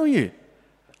not know you."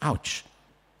 Ouch.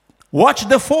 "Watch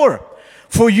therefore,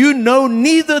 for you know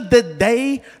neither the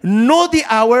day nor the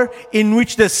hour in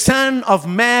which the Son of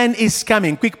Man is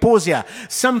coming." Quick pause here.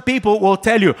 Some people will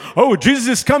tell you, "Oh, Jesus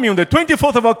is coming on the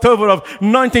 24th of October of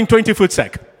 1920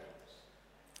 Futsak."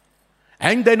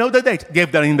 And they know the date. They've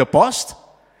done it in the past.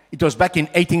 It was back in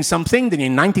 18-something, then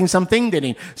in 19-something, then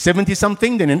in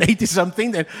 70-something, then in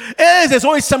 80-something. Then there's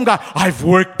always some guy, "I've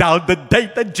worked out the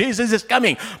date that Jesus is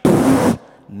coming."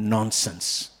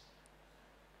 Nonsense.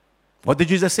 What did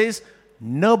Jesus say?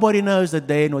 Nobody knows the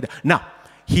day nor the... Now,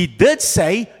 he did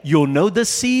say, you'll know the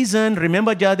season.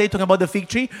 Remember the other day talking about the fig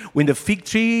tree? When the fig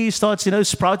tree starts,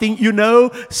 sprouting,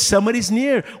 summer is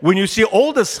near. When you see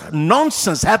all this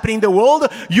nonsense happening in the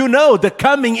world, the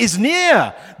coming is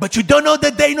near. But you don't know the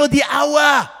day nor the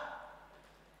hour.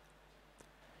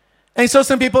 And so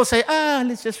some people say,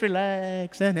 let's just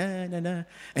relax. And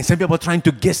some people are trying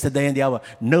to guess the day and the hour.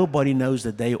 Nobody knows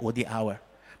the day or the hour.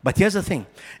 But here's the thing.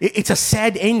 It's a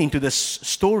sad ending to this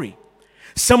story.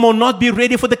 Some will not be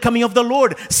ready for the coming of the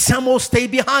Lord. Some will stay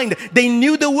behind. They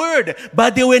knew the word,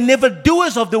 but they were never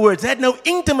doers of the words. They had no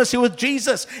intimacy with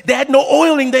Jesus. They had no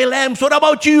oil in their lamps. What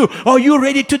about you? Are you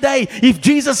ready today? If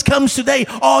Jesus comes today,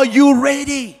 are you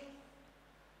ready?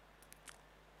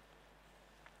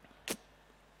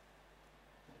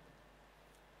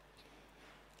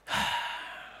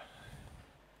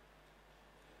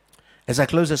 As I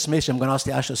close this message, I'm going to ask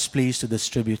the ushers, please, to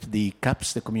distribute the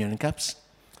cups, the communion cups.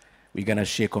 We're going to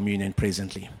share communion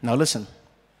presently. Now listen.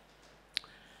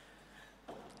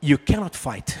 You cannot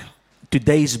fight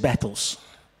today's battles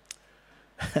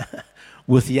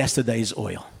with yesterday's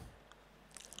oil.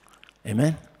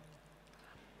 Amen?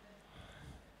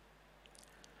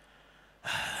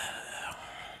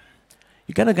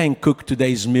 You're going to go and cook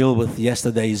today's meal with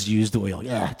yesterday's used oil.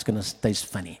 Yeah, it's going to taste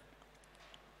funny.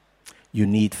 You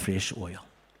need fresh oil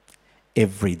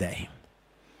every day.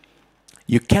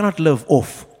 You cannot live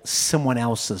off someone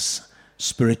else's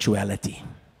spirituality.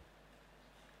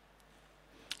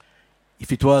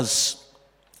 If it was,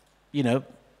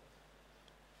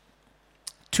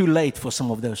 too late for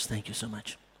some of those, thank you so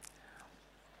much.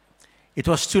 It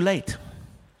was too late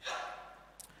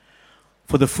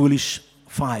for the foolish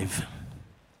 5.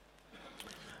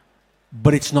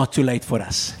 But it's not too late for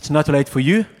us. It's not too late for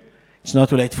you. It's not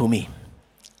too late for me.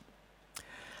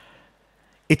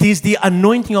 It is the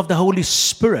anointing of the Holy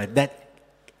Spirit that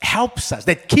helps us,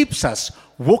 that keeps us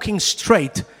walking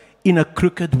straight in a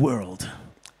crooked world.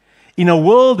 In a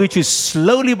world which is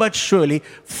slowly but surely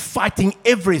fighting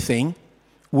everything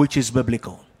which is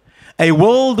biblical. A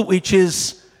world which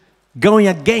is going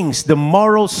against the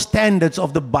moral standards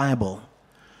of the Bible,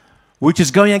 which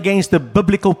is going against the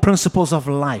biblical principles of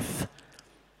life.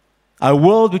 A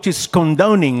world which is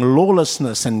condoning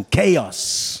lawlessness and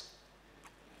chaos.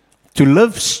 To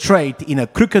live straight in a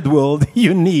crooked world,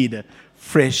 you need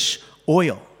fresh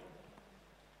oil.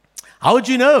 How would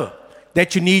you know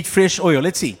that you need fresh oil?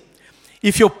 Let's see.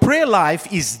 If your prayer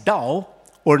life is dull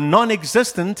or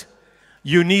non-existent,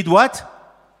 you need what?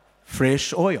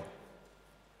 Fresh oil.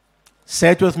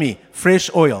 Say it with me. Fresh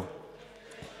oil.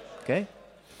 Okay?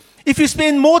 If you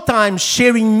spend more time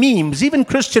sharing memes, even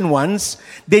Christian ones,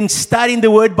 than studying the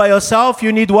Word by yourself,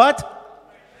 you need what?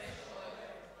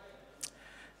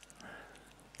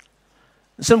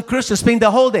 Some Christians spend the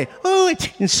whole day,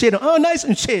 nice,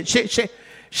 and share.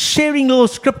 Sharing little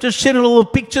scriptures, sharing little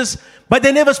pictures, but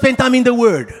they never spend time in the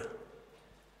Word.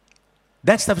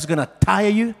 That stuff is going to tire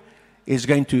you, is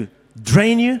going to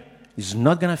drain you, is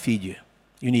not going to feed you.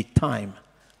 You need time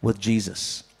with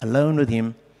Jesus, alone with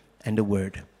Him and the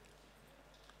Word.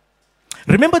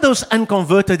 Remember those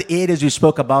unconverted areas we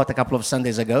spoke about a couple of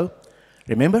Sundays ago?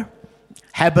 Remember?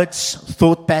 Habits,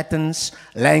 thought patterns,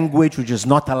 language which is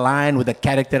not aligned with the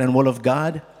character and will of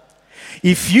God.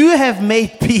 If you have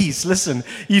made peace, listen,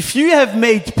 if you have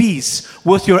made peace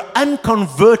with your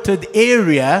unconverted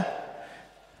area,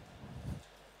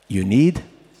 you need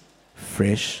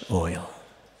fresh oil.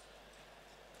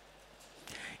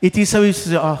 It is so easy to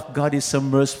say, oh, God is so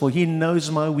merciful. He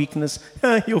knows my weakness.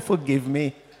 He'll forgive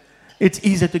me. It's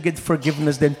easier to get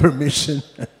forgiveness than permission.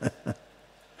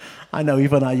 I know,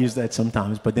 even I use that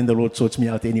sometimes, but then the Lord sorts me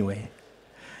out anyway.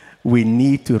 We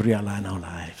need to realign our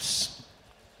lives.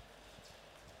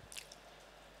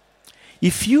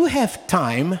 If you have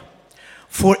time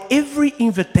for every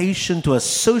invitation to a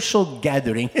social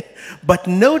gathering, but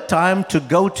no time to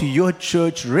go to your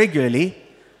church regularly,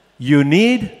 you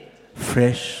need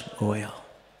fresh oil.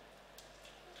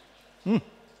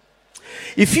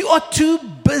 If you are too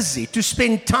busy to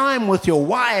spend time with your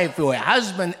wife, your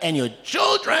husband, and your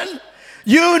children,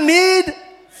 you need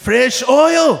fresh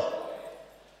oil.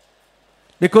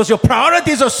 Because your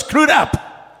priorities are screwed up.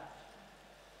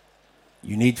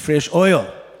 You need fresh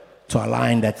oil to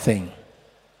align that thing.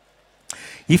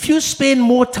 If you spend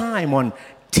more time on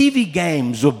TV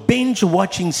games or binge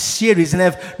watching series and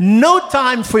have no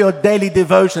time for your daily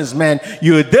devotions, man,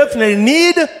 you definitely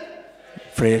need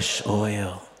fresh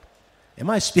oil. Am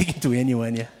I speaking to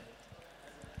anyone here?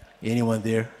 Anyone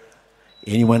there?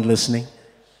 Anyone listening?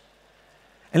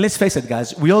 And let's face it,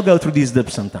 guys, we all go through these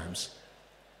dips sometimes.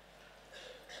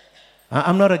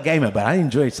 I'm not a gamer, but I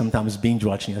enjoy sometimes binge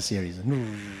watching a series.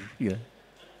 Yeah.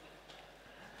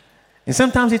 And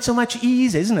sometimes it's so much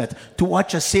easier, isn't it, to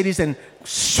watch a series and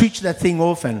switch that thing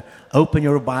off and open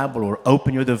your Bible or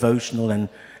open your devotional and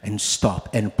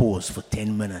stop and pause for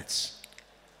 10 minutes.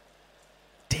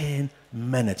 10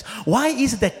 minutes. Why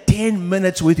is it that 10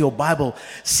 minutes with your Bible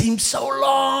seems so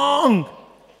long,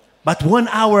 but 1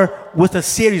 hour with a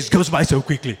series goes by so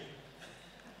quickly?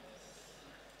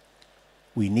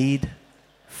 We need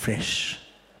fresh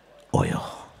oil.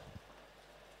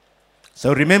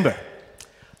 So remember,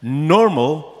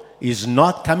 normal is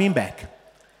not coming back.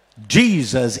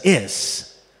 Jesus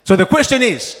is. So the question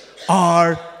is,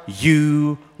 are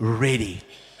you ready?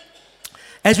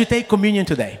 As we take communion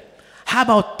today, how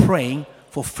about praying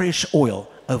for fresh oil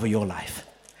over your life?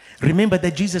 Remember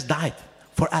that Jesus died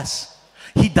for us.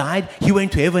 He died, He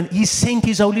went to heaven, He sent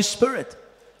His Holy Spirit.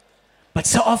 But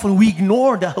so often we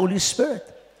ignore the Holy Spirit.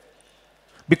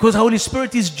 Because the Holy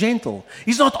Spirit is gentle.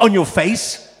 He's not on your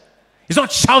face. He's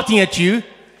not shouting at you.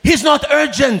 He's not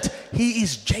urgent. He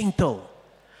is gentle.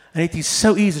 And it is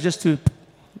so easy just to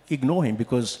ignore him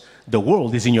because the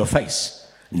world is in your face.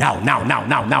 Now.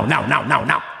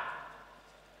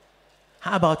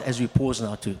 How about as we pause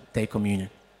now to take communion?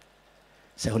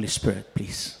 Say, Holy Spirit,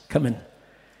 please, come in.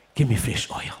 Give me fresh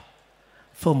oil.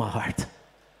 Fill my heart.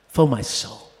 Fill my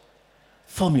soul.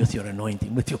 Fill me with your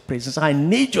anointing, with your presence. I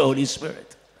need your Holy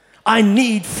Spirit. I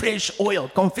need fresh oil.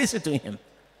 Confess it to him.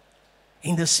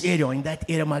 In this area, in that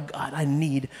area, my God, I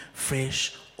need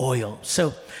fresh oil.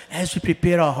 So as we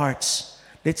prepare our hearts,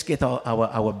 let's get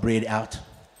our bread out.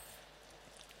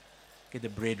 Get the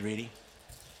bread ready.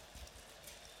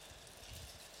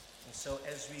 And so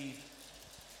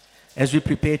as we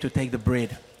prepare to take the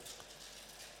bread,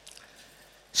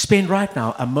 spend right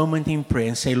now a moment in prayer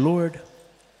and say, Lord,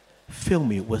 fill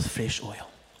me with fresh oil.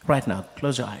 Right now,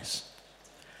 close your eyes.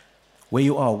 Where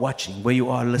you are watching, where you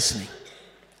are listening,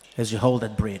 as you hold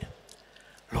that bread,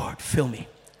 Lord, fill me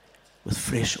with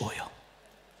fresh oil.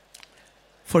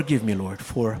 Forgive me, Lord,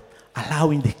 for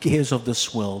allowing the cares of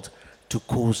this world to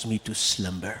cause me to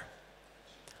slumber.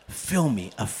 Fill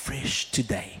me afresh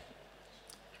today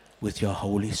with your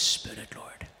Holy Spirit,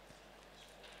 Lord.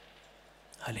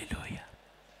 Hallelujah.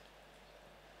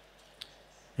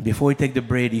 And before we take the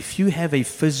bread, if you have a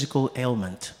physical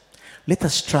ailment, let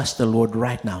us trust the Lord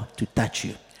right now to touch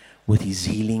you with his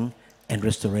healing and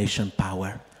restoration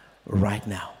power right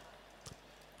now.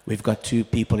 We've got 2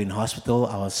 people in hospital.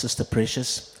 Our sister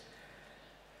Precious,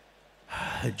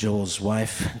 Joel's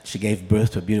wife, she gave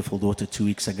birth to a beautiful daughter 2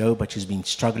 weeks ago, but she's been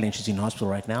struggling. She's in hospital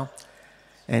right now.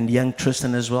 And young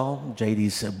Tristan as well,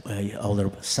 JD's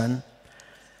older son.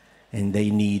 And they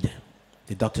need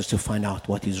the doctors to find out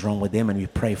what is wrong with them, and we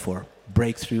pray for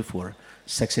breakthrough, for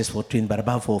successful treatment, but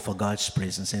above all for God's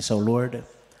presence. And so, Lord,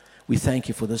 we thank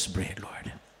you for this bread,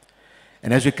 Lord.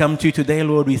 And as we come to you today,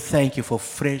 Lord, we thank you for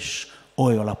fresh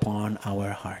oil upon our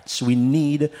hearts. We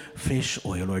need fresh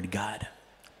oil, Lord God.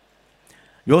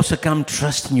 We also come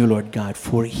trusting you, Lord God,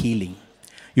 for healing.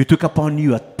 You took upon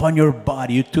your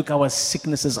body, you took our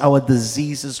sicknesses, our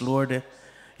diseases, Lord.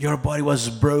 Your body was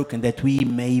broken that we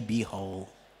may be whole.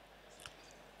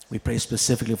 We pray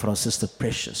specifically for our sister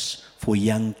Precious, for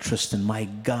young Tristan. My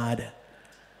God,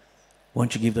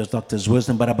 won't you give those doctors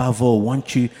wisdom, but above all,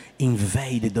 won't you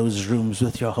invade those rooms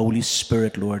with your Holy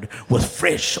Spirit, Lord, with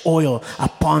fresh oil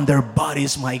upon their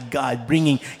bodies, my God,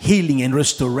 bringing healing and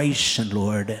restoration,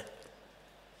 Lord.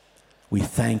 We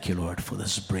thank you, Lord, for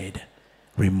this bread,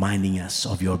 reminding us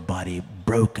of your body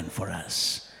broken for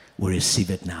us. We receive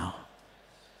it now.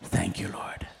 Thank you,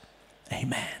 Lord.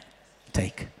 Amen.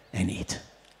 Take and eat.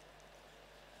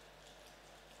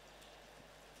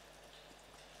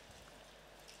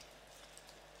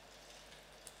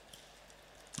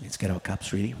 Let's get our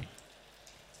cups ready.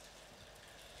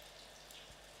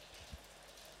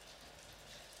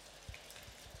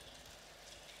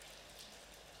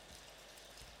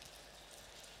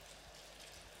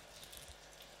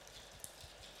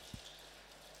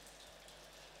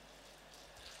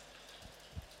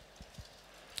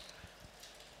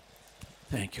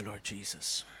 Thank you, Lord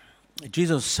Jesus.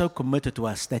 Jesus was so committed to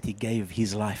us that he gave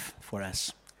his life for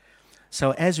us.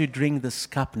 So as we drink this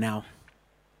cup now,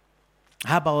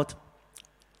 how about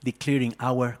declaring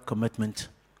our commitment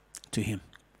to him?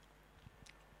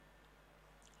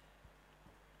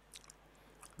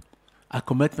 Our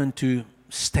commitment to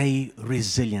stay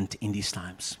resilient in these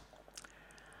times.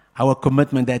 Our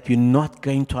commitment that we're not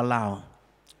going to allow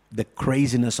the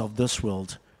craziness of this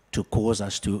world to cause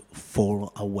us to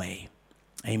fall away.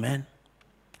 Amen.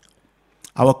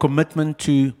 Our commitment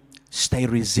to stay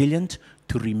resilient,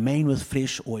 to remain with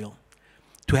fresh oil,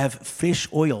 to have fresh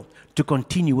oil, to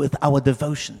continue with our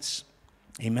devotions.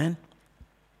 Amen.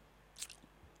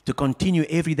 To continue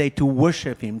every day to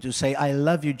worship him, to say, I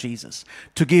love you, Jesus.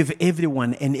 To give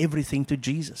everyone and everything to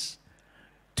Jesus.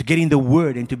 To get in the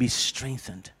word and to be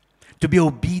strengthened. To be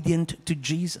obedient to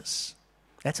Jesus.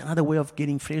 That's another way of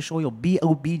getting fresh oil. Be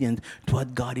obedient to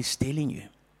what God is telling you.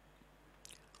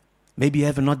 Maybe you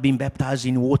have not been baptized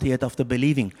in water yet after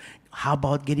believing. How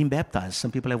about getting baptized?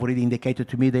 Some people have already indicated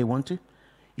to me they want to.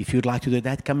 If you'd like to do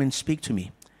that, come and speak to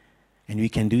me. And we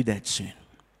can do that soon.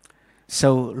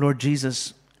 So, Lord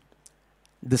Jesus,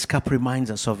 this cup reminds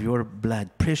us of your blood,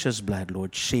 precious blood,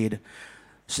 Lord, shed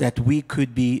so that we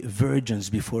could be virgins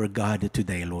before God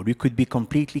today, Lord. We could be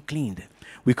completely cleaned.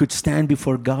 We could stand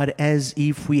before God as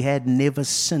if we had never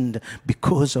sinned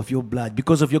because of your blood,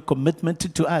 because of your commitment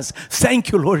to us.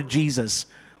 Thank you, Lord Jesus,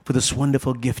 for this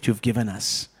wonderful gift you've given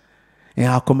us. And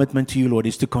our commitment to you, Lord,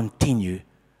 is to continue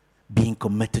being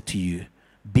committed to you,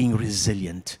 being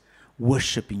resilient,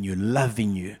 worshiping you,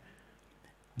 loving you,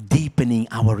 deepening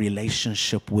our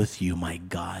relationship with you, my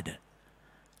God.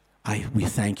 We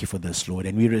thank you for this, Lord,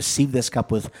 and we receive this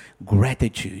cup with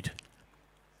gratitude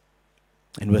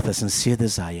and with a sincere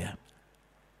desire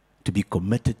to be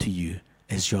committed to you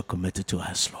as you're committed to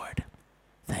us, Lord.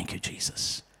 Thank you,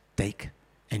 Jesus. Take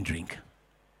and drink.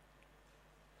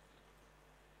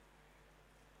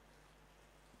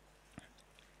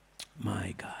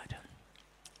 My God.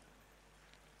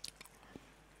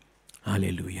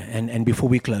 Hallelujah. And before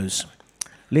we close,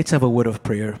 let's have a word of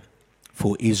prayer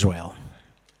for Israel.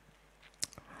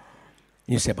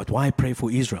 You say, but why pray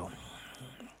for Israel?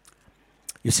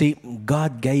 You see,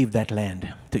 God gave that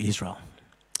land to Israel.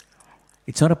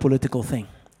 It's not a political thing.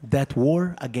 That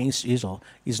war against Israel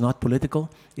is not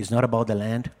political. It's not about the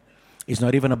land. It's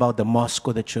not even about the mosque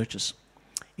or the churches.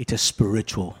 It's a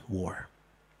spiritual war.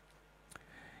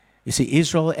 You see,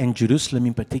 Israel and Jerusalem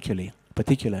in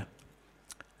particular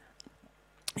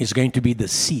is going to be the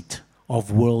seat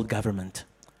of world government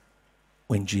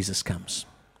when Jesus comes.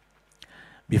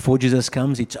 Before Jesus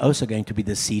comes, it's also going to be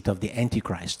the seat of the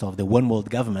Antichrist, of the one world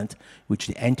government, which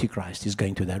the Antichrist is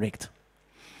going to direct.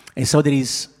 And so it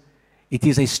is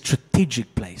a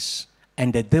strategic place,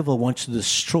 and the devil wants to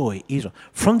destroy Israel.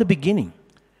 From the beginning,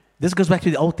 this goes back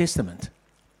to the Old Testament.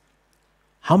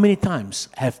 How many times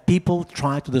have people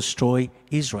tried to destroy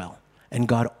Israel? And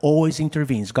God always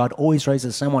intervenes. God always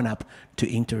raises someone up to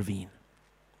intervene.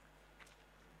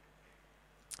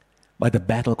 But the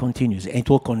battle continues. And it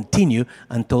will continue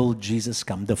until Jesus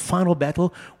comes. The final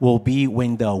battle will be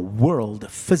when the world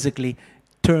physically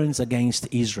turns against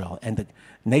Israel. And the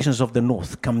nations of the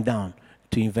north come down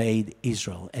to invade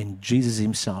Israel. And Jesus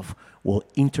himself will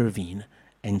intervene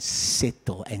and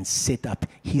settle and set up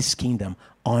his kingdom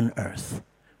on earth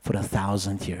for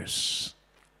 1,000 years.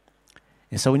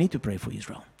 And so we need to pray for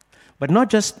Israel. But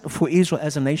not just for Israel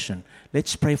as a nation.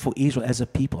 Let's pray for Israel as a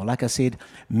people. Like I said,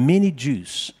 many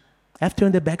Jews have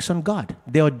turned their backs on God.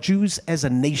 They are Jews as a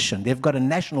nation. They've got a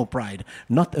national pride,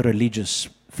 not a religious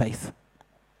faith.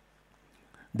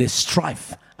 There's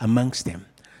strife amongst them.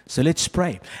 So let's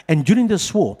pray. And during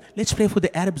this war, let's pray for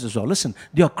the Arabs as well. Listen,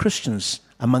 there are Christians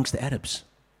amongst the Arabs.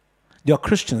 There are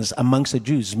Christians amongst the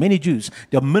Jews. Many Jews.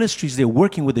 There are ministries, they're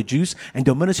working with the Jews, and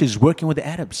there are ministries working with the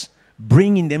Arabs,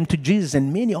 bringing them to Jesus,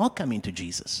 and many are coming to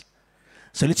Jesus.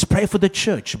 So let's pray for the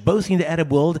church, both in the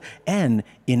Arab world and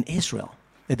in Israel,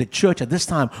 that the church at this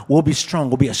time will be strong,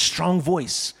 will be a strong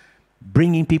voice,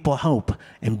 bringing people hope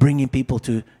and bringing people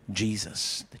to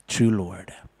Jesus, the true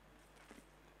Lord.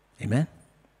 Amen?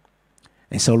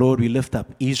 And so, Lord, we lift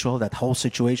up Israel, that whole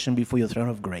situation before your throne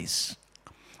of grace.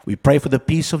 We pray for the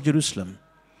peace of Jerusalem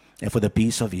and for the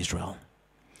peace of Israel.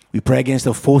 We pray against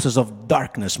the forces of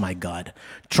darkness, my God,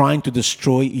 trying to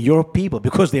destroy your people,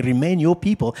 because they remain your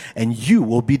people and you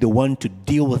will be the one to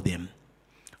deal with them.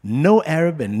 No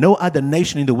Arab and no other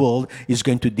nation in the world is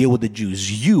going to deal with the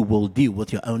Jews. You will deal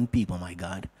with your own people, my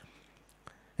God.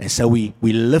 And so we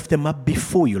lift them up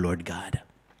before you, Lord God.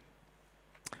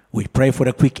 We pray for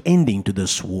a quick ending to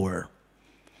this war.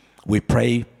 We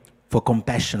pray for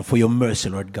compassion, for your mercy,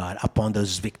 Lord God, upon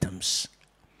those victims,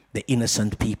 the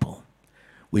innocent people.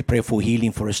 We pray for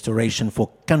healing, for restoration, for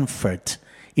comfort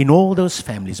in all those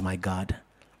families, my God,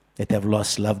 that have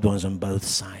lost loved ones on both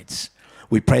sides.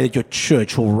 We pray that your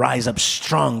church will rise up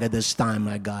strong at this time,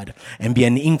 my God, and be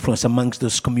an influence amongst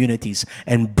those communities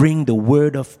and bring the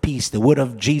word of peace, the word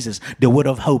of Jesus, the word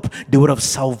of hope, the word of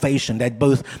salvation, that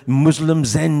both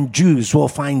Muslims and Jews will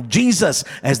find Jesus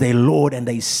as their Lord and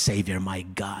their Savior, my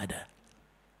God,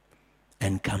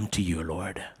 and come to you,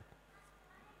 Lord.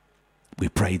 We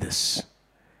pray this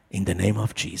in the name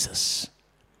of Jesus.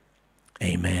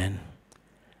 Amen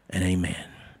and amen.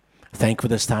 Thank you for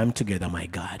this time together, my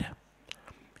God.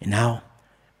 And now,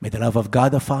 may the love of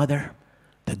God the Father,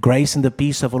 the grace and the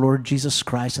peace of our Lord Jesus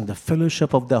Christ, and the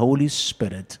fellowship of the Holy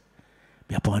Spirit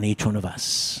be upon each one of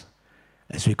us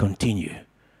as we continue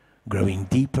growing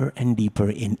deeper and deeper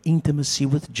in intimacy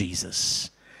with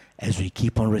Jesus, as we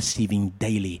keep on receiving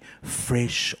daily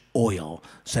fresh oil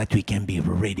so that we can be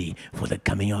ready for the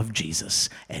coming of Jesus.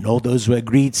 And all those who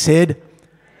agreed said,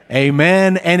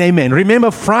 amen and amen.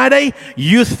 Remember, Friday,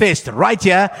 Youth Fest, right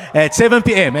here at 7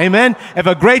 p.m. Amen. Have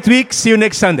a great week. See you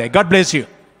next Sunday. God bless you.